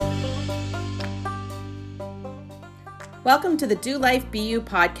Welcome to the Do Life Be You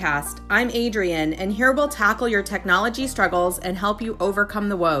podcast. I'm Adrienne, and here we'll tackle your technology struggles and help you overcome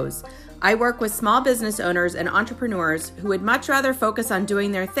the woes. I work with small business owners and entrepreneurs who would much rather focus on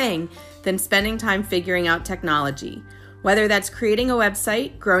doing their thing than spending time figuring out technology. Whether that's creating a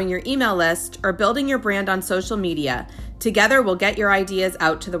website, growing your email list, or building your brand on social media, together we'll get your ideas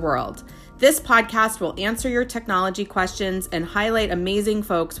out to the world. This podcast will answer your technology questions and highlight amazing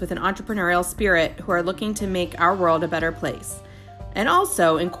folks with an entrepreneurial spirit who are looking to make our world a better place, and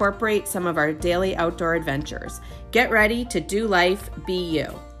also incorporate some of our daily outdoor adventures. Get ready to do life, be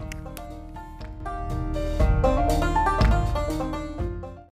you.